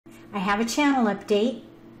I have a channel update,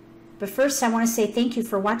 but first I want to say thank you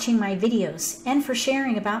for watching my videos and for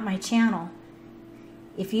sharing about my channel.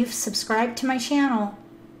 If you've subscribed to my channel,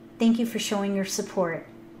 thank you for showing your support.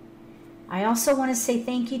 I also want to say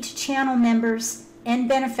thank you to channel members and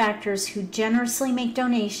benefactors who generously make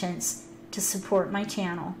donations to support my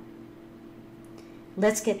channel.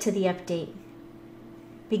 Let's get to the update.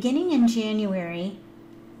 Beginning in January,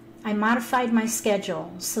 I modified my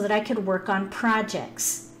schedule so that I could work on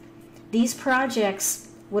projects. These projects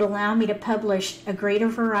would allow me to publish a greater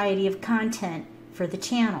variety of content for the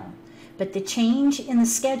channel, but the change in the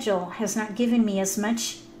schedule has not given me as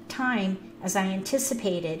much time as I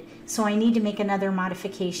anticipated, so I need to make another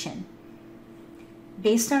modification.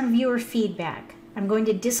 Based on viewer feedback, I'm going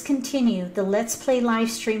to discontinue the Let's Play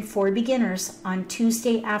live stream for beginners on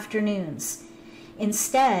Tuesday afternoons.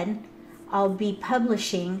 Instead, I'll be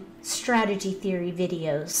publishing strategy theory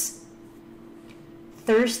videos.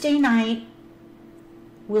 Thursday night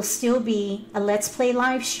will still be a Let's Play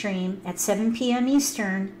live stream at 7 p.m.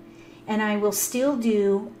 Eastern, and I will still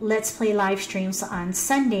do Let's Play live streams on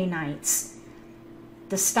Sunday nights.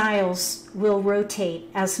 The styles will rotate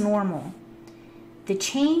as normal. The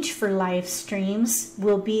change for live streams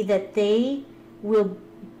will be that they will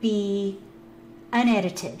be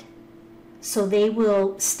unedited. So they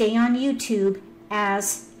will stay on YouTube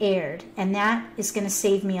as aired, and that is going to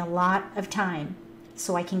save me a lot of time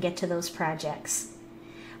so I can get to those projects.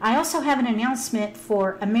 I also have an announcement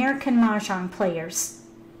for American Mahjong players.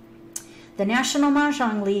 The National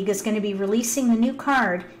Mahjong League is going to be releasing the new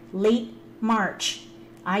card late March.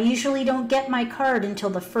 I usually don't get my card until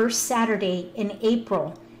the first Saturday in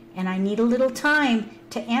April, and I need a little time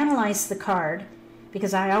to analyze the card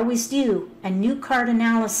because I always do a new card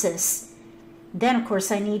analysis. Then, of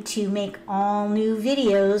course, I need to make all new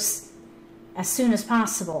videos as soon as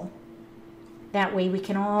possible. That way we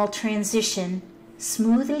can all transition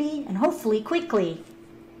smoothly and hopefully quickly.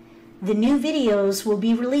 The new videos will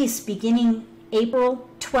be released beginning April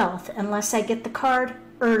 12th unless I get the card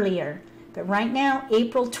earlier. But right now,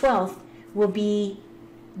 April 12th will be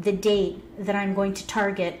the date that I'm going to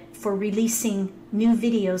target for releasing new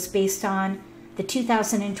videos based on the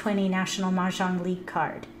 2020 National Mahjong League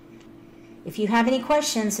card. If you have any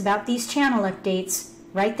questions about these channel updates,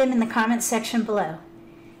 write them in the comment section below.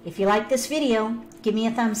 If you like this video, give me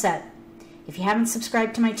a thumbs up. If you haven't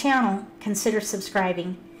subscribed to my channel, consider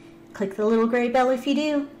subscribing. Click the little gray bell if you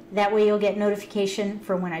do. That way you'll get notification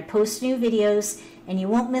for when I post new videos, and you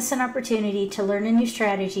won't miss an opportunity to learn a new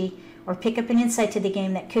strategy or pick up an insight to the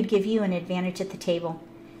game that could give you an advantage at the table.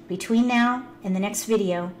 Between now and the next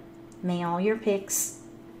video, may all your picks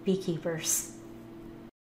be keepers.